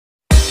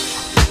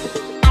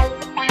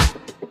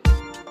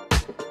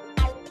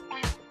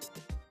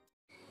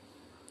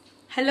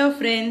Hello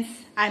friends,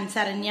 I am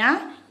Saranya.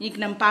 இன்னைக்கு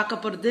நம்ம பார்க்க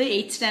போறது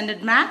 8th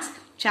standard maths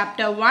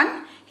chapter 1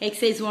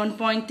 exercise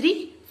 1.3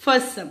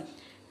 first sum.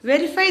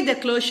 Verify the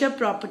closure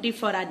property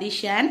for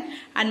addition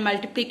and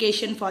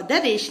multiplication for the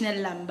rational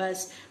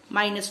numbers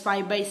minus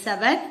 5 by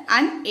 7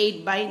 and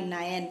 8 by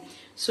 9.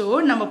 So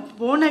நம்ம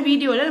போன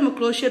வீடியோல நம்ம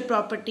closure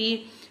property,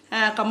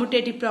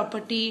 commutative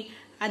property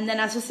and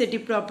then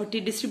associative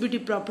property,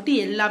 distributive property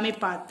எல்லாமே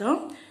பார்த்தோம்.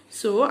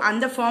 So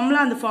அந்த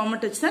formula அந்த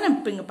format வச்சு தான் நம்ம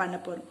இப்போ இங்க பண்ண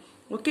போறோம்.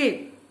 Okay.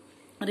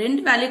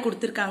 ரெண்டு வேல்யூ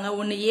கொடுத்திருக்காங்க.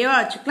 ஒன்னு a ஆ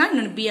வச்சுக்கலாம்,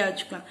 இன்னொன்னு b ஆ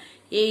வச்சுக்கலாம்.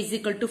 a is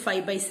equal to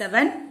 5 by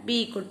 7, b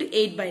equal to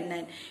 8 by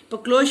 9. இப்போ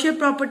க்ளோஷர்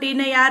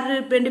ப்ராப்பர்ட்டினா யார்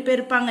ரெண்டு பேர்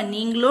இருப்பாங்க?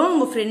 நீங்களும்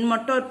உங்க ஃப்ரெண்ட்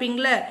மட்டும்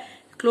இருப்பீங்களா?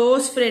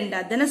 க்ளோஸ் ஃப்ரெண்ட்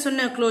அதானே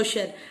சொன்ன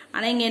க்ளோஷர்.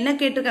 ஆனா இங்க என்ன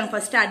கேட்டிருக்காங்க?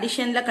 ஃபர்ஸ்ட்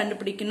அடிஷன்ல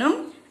கண்டுபிடிக்கணும்,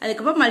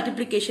 அதுக்கப்புறம்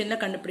மல்டிப்ளிகேஷன்ல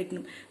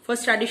கண்டுபிடிக்கணும்.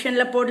 ஃபர்ஸ்ட்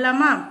அடிஷன்ல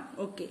போடலாமா?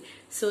 Okay.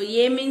 So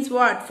a means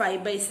what?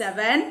 5 by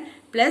 7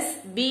 plus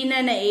b னா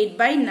 8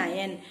 by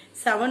 9.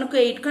 7க்கு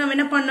 8க்கு நம்ம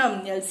என்ன பண்ணோம்?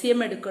 LCM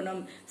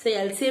எடுக்கணும். சோ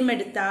LCM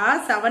எடுத்தா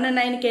 7 and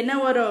 9க்கு என்ன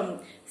வரும்?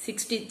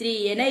 63.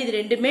 ஏன்னா இது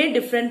ரெண்டுமே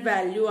டிஃபரண்ட்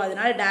வேல்யூ,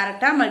 அதனால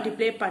டைரக்டா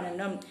மல்டிப்ளை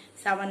பண்ணணும்.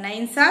 7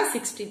 9s are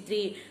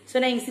 63. சோ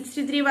நான் இங்க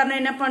 63 வரணும்,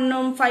 என்ன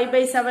பண்ணணும்? 5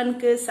 by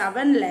 7க்கு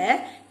 7ல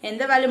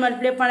எந்த வேல்யூ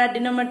மல்டிப்ளை பண்ணா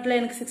டினோமினேட்டர்ல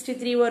எனக்கு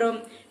 63 வரும்?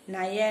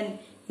 9.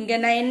 இங்க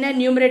 9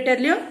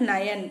 நியூமரேட்டர்லயும்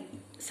 9.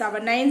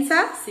 7 9s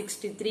are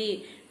 63.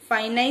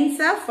 5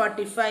 9s are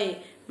 45.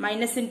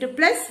 Minus into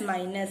plus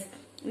minus.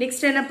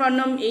 Next என்ன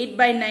பண்ணும்? 8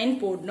 by 9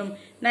 போடணும்.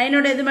 9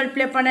 ஓட எது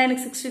மல்டிப்ளை பண்ணா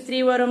எனக்கு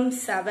 63 வரும்?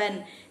 7.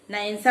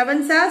 9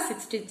 7s are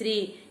 63.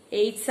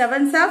 8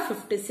 7s are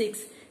 56.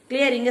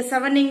 Clear? இங்க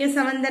 7 இங்க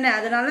 7 தானே,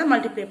 அதனால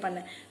மல்டிப்ளை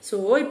பண்ணேன். சோ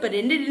இப்போ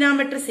ரெண்டு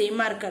டினாமினேட்டர்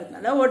சேமா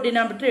இருக்கிறதுனால ஒரு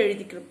டினாமினேட்டர்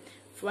எழுதிக்கிறோம்.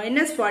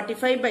 minus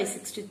 45 by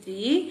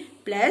 63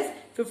 plus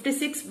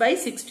 56 by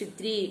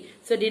 63.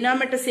 So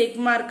denominator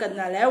சேமா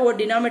இருக்கிறதுனால ஒரு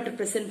டினாமினேட்டர்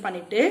பிரசன்ட்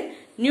பண்ணிட்டு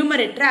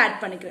நியூமரேட்டரை ஆட்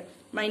பண்ணிக்கிறேன்.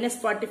 minus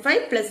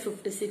 45 plus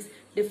 56.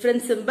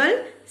 Different symbol.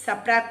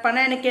 Subtract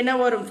பண்ணா எனக்கு என்ன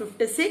வரும்?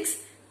 56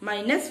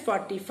 minus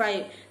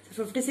 45.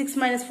 So 56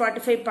 minus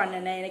 45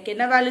 பண்ணனா எனக்கு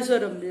என்ன values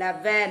வரும்?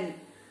 11.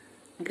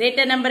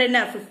 Greater number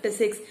என்ன?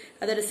 56.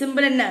 அதோட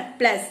symbol என்ன?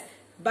 Plus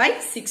by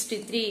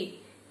 63.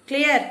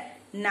 Clear?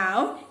 Now,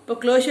 இப்போ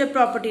closure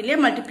propertyல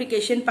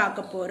multiplication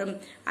பார்க்க போறோம்.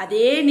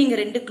 அதே நீங்க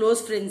ரெண்டு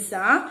close friends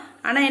தான்,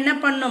 ஆனா என்ன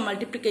பண்ணோம்?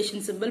 multiplication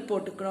symbol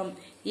போட்டுக்கிறோம்.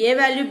 a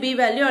value b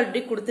value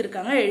already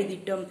கொடுத்திருக்காங்க,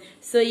 எழுதிட்டோம்.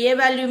 So a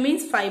value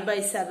means 5 by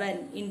 7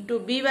 into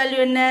b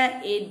value என்ன?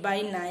 8 by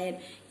 9.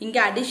 இங்க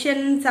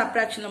addition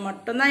subtraction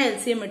மட்டும் தான்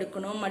LCM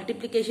எடுக்கணும்,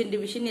 multiplication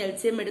division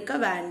LCM எடுக்க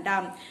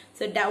வேண்டாம்.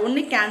 So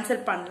ஒன்னு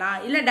cancel பண்ணலாம்,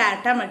 இல்ல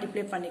டைரக்டா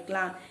multiply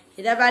பண்ணிக்கலாம்.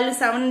 இத value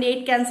 7 and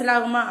 8 cancel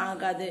ஆகுமா?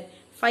 ஆகாது.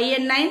 5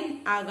 and 9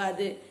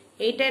 ஆகாது.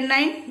 8 and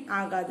 9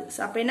 ஆகாது. So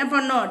அப்ப என்ன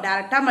பண்ணோம்?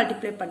 டைரக்டா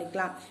மல்டிப்ளை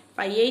பண்ணிக்கலாம்.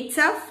 5 8s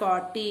are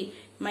 40.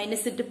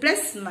 Minus into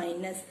plus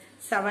minus.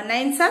 7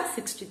 9s are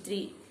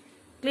 63.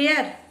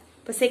 Clear?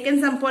 இப்போ second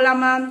sum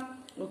போலாமா?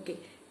 Okay.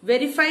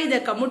 Verify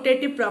the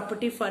commutative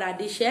property for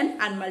addition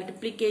and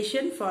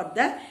multiplication for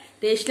the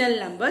rational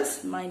numbers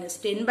minus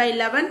 10 by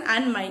 11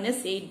 and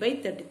minus 8 by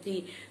 33.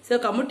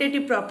 So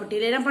commutative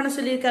property என்ன பண்ண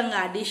சொல்லிருக்காங்க?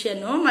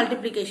 additionும்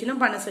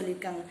multiplicationும் பண்ண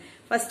சொல்லிருக்காங்க.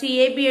 First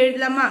AB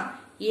எழுதலாமா?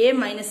 a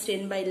minus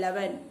 10 by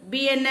 11,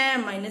 b என்ன?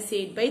 minus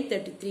 8 by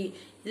 33.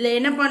 இதுல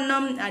என்ன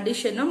பண்ணணும்?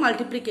 additionும்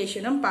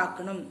multiplicationும்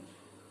பார்க்கணும்.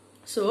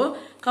 So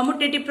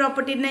commutative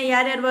property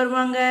யார் யார்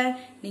வருவாங்க?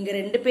 நீங்க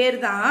ரெண்டு பேர்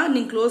தான்,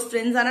 நீங்க க்ளோஸ்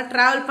ஃப்ரெண்ட்ஸ், ஆனா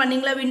டிராவல்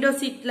பண்ணீங்களா விண்டோ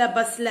சீட்ல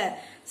பஸ்ல.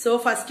 சோ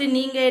ஃபர்ஸ்ட்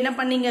நீங்க என்ன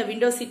பண்ணீங்க?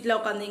 விண்டோ சீட்ல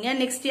உட்காந்தீங்க.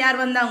 நெக்ஸ்ட்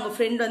யார் வந்தா? உங்க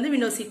ஃப்ரெண்ட் வந்து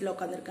விண்டோ சீட்ல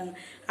உட்காந்துருக்காங்க.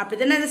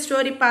 அப்படிதானே அந்த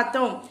ஸ்டோரி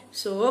பார்த்தோம்.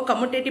 சோ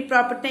commutative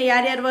property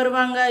யார் யார்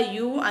வருவாங்க?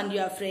 you and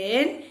your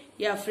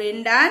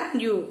friend and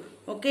you.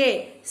 Okay,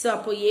 so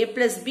அப்போ a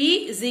plus b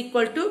is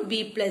equal to b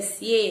plus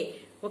a.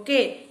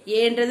 Okay, a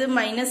என்றது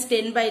minus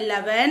 10 by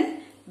 11,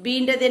 b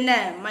என்றது என்ன?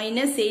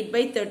 minus 8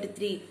 by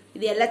 33.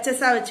 இது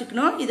LHS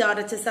வச்சுக்கணும், இது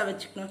RHS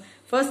வச்சுக்கணும்.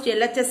 First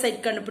LHS side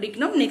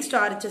கண்டுபிடிக்கணும், next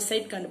RHS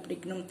side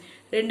கண்டுபிடிக்கணும்.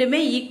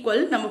 ரெண்டுமே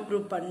equal நம்ம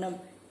prove பண்ணணும்.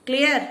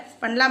 Clear?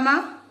 பண்ணலாமா?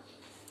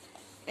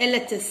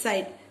 LHS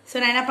side. So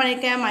நான் என்ன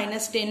பண்ணிருக்கேன்?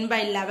 minus 10 by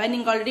 11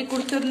 இங்க ஆல்ரெடி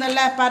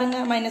கொடுத்திருந்தல பாருங்க.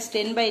 minus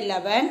 10 by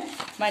 11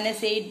 minus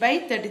 8 by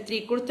 33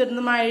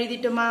 கொடுத்திருந்தோமா?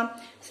 எழுதிட்டோமா?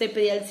 So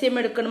இப்போ LCM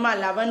எடுக்கணுமா?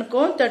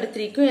 11க்கும்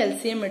 33க்கும்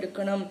LCM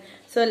எடுக்கணும்.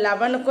 சோ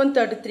 11க்கும்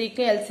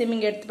 33க்கும் LCM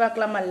இங்க எடுத்து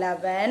பார்க்கலாமா?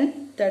 11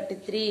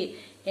 33.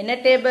 என்ன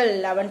table?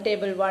 11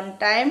 table 1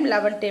 time,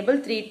 11 table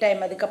 3 time.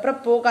 அதுக்கு அப்புறம்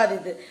போகாது.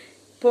 இது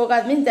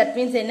போகாது மீன்ஸ் தட்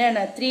மீன்ஸ் என்ன?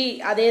 3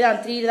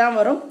 அதேதான் 3 தான்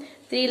வரும்.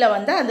 3ல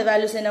வந்தா அந்த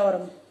வேல்யூஸ் என்ன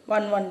வரும்?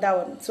 1 1 தான்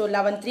வரும். So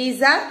 11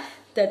 3s are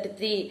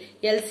 33.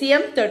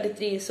 LCM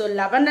 33. So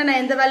 11 நான்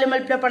எந்த வேல்யூ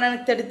மல்டிப்ளை பண்ணா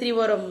எனக்கு 33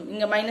 வரும்?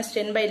 இங்க minus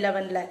 10 by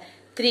 11ல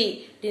 3.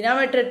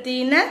 Denominator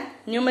 3 னா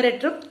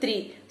numerator 3.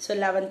 So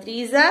 11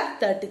 3s are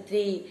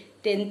 33.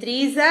 10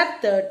 3s are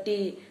 30.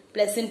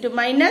 Plus into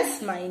minus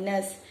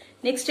minus.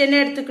 Next என்ன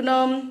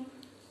எடுத்துக்கணும்?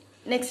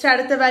 நெக்ஸ்ட்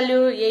அடுத்த வேல்யூ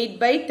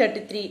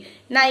 8/33.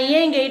 நான்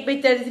ஏன் இங்க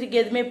 8/33க்கு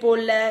எதுவுமே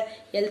போடல?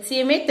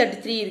 எல்சிஎமே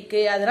 33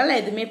 இருக்கு, அதனால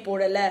எதுவுமே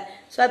போடல.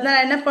 ஸோ அதனால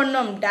என்ன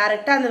பண்ணோம்,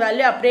 டைரக்டா அந்த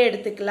வேல்யூ அப்படியே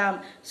எடுத்துக்கலாம்.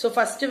 ஸோ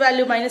ஃபர்ஸ்ட்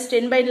வேல்யூ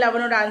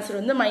 -10/11ஓட ஆன்சர்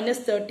வந்து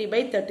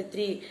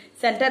 -30/33.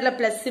 சென்டர்ல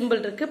பிளஸ்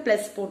சிம்பிள் இருக்கு,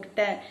 பிளஸ்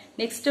போட்டுட்டேன்.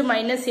 நெக்ஸ்ட்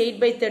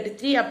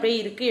 -8/33 அப்படியே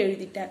இருக்கு,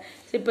 எழுதிட்டேன்.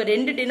 ஸோ இப்போ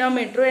ரெண்டு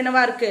டினாமினேட்டரும்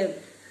என்னவா இருக்கு,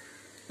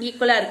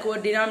 ஈக்குவலா இருக்கு.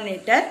 ஒரு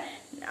டினாமினேட்டர்,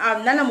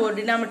 அதனால நம்ம ஒரு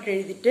டினாமினேட்டர்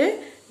எழுதிட்டு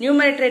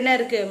நியூமரேட்டர் என்ன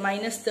இருக்கு,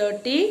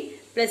 -30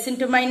 plus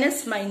into minus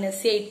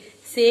 -8,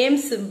 same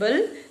simple.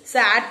 So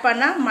add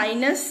பண்ணா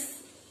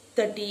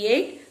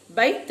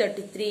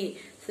 -38/33.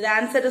 So the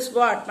answer is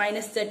what,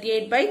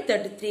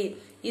 -38/33.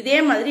 இதே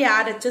மாதிரி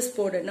RHS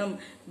போடணும்.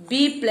 B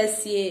plus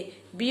A,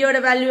 B ஓட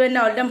வேல்யூ என்ன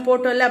ஆல்ரெடி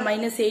போட்டோம்ல,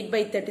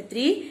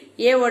 -8/33.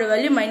 A ஓட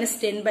வேல்யூ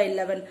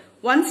 -10/11.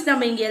 ஒன்ஸ்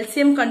நம்ம இங்க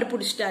எல்சிஎம்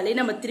கண்டுபிடிச்சிட்டாலே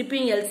நம்ம திருப்பி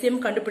இங்க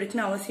எல்சிஎம்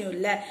கண்டுபிடிக்கணும் அவசியம்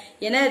இல்ல.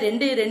 ஏன்னா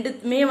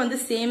ரெண்டுமே வந்து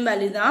சேம்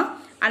வேல்யூ தான்,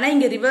 ஆனா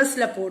இங்க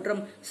ரிவர்ஸ்ல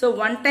போடுறோம். சோ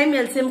ஒன் டைம்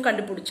எல்சிஎம்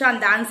கண்டுபிடிச்சா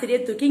அந்த ஆன்சரையே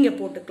தூக்கி இங்க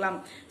போட்டுக்கலாம்.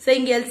 சோ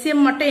இங்க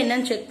எல்சிஎம் மட்டும்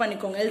என்னன்னு செக்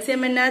பண்ணிக்கோங்க.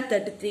 எல்சிஎம் என்ன,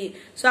 33.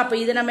 சோ அப்ப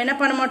இதை நம்ம என்ன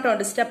பண்ண மாட்டோம்,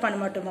 டிஸ்டர்ப் பண்ண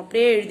மாட்டோம்,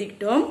 அப்படியே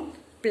எழுதிக்கிட்டோம்.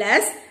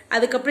 பிளஸ்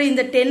அதுக்கப்புறம்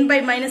இந்த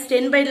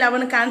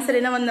 10/11க்கு ஆன்சர்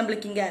என்ன வந்து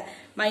நம்மளுக்கு இங்க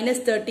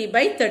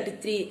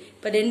 -30/33.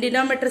 இப்ப ரெண்டு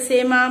டினாமினேட்டர்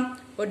சேமா,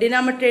 ஒரு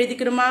denominator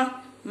எழுதிக்கிறோமா,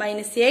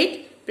 -8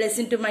 plus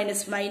into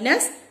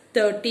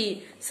 -30.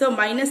 So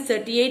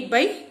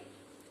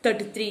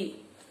 -38/33.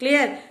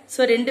 Clear? So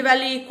ரெண்டு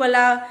வேல்யூ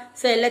ஈக்குவலா.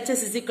 So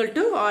LHS is equal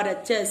to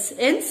RHS.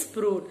 Hence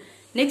proved.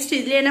 Next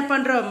இதுல என்ன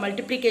பண்றோம்,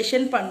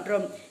 மல்டிப்ளிகேஷன்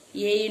பண்றோம்.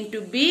 A into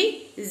B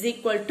is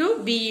equal to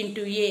B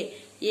into A.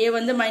 A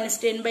வந்து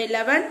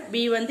 -10/11, B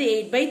வந்து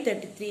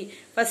 8/33.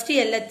 First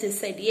LHS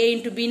side. A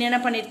into B என்ன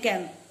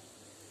பண்ணிருக்கேன்,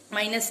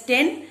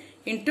 -10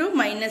 into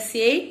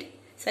 -8,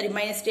 sorry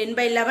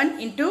 -10/11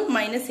 into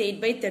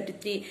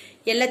 -8/33.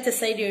 LHS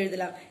side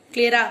எழுதலாம்.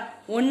 கிளியரா?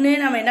 ஒன்னு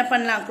நம்ம என்ன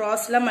பண்ணலாம்,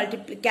 கிராஸ்ல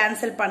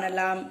கேன்சல்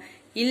பண்ணலாம்,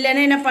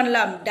 இல்லன்னா என்ன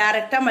பண்ணலாம்,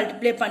 டைரக்டா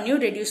மல்டிப்ளை பண்ணி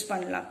ரெடியூஸ்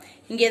பண்ணலாம்.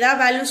 இங்க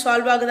ஏதாவது வேல்யூ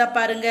சால்வ் ஆகுதா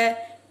பாருங்க.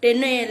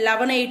 10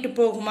 11 8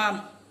 போகுமா,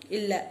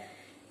 இல்ல.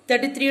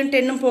 33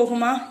 10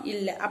 போகுமா,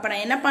 இல்ல. அப்ப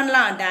நான் என்ன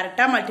பண்ணலாம்,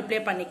 டைரக்டா மல்டிப்ளை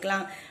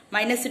பண்ணிக்கலாம்.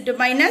 minus into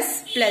minus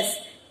plus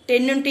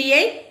 10 into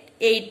 8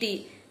 80,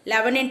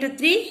 11 into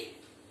 3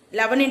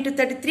 11 into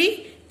 33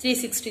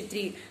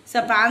 363. So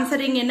அப்ப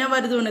ஆன்சர் இங்க என்ன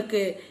வருது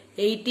உனக்கு,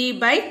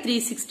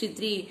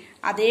 80/363.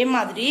 அதே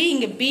மாதிரி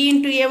இங்க B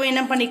into A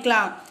என்ன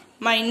பண்ணிக்கலாம்,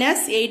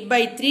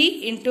 -8/3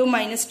 into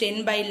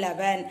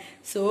 -10/11.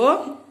 சோ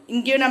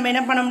இங்கேயும் நம்ம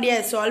என்ன பண்ண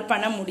முடியாது, சால்வ்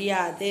பண்ண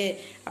முடியாது.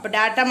 அப்ப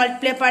டாட்டா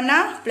மல்டிப்ளை பண்ணா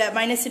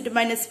minus into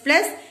minus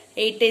plus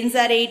 8 10s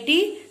are 80,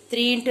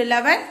 3 into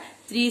 11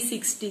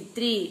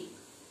 363.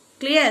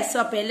 Clear? So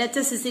அப்ப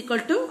LHS is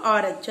equal to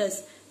RHS.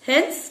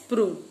 Hence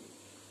proved.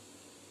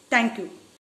 Thank you.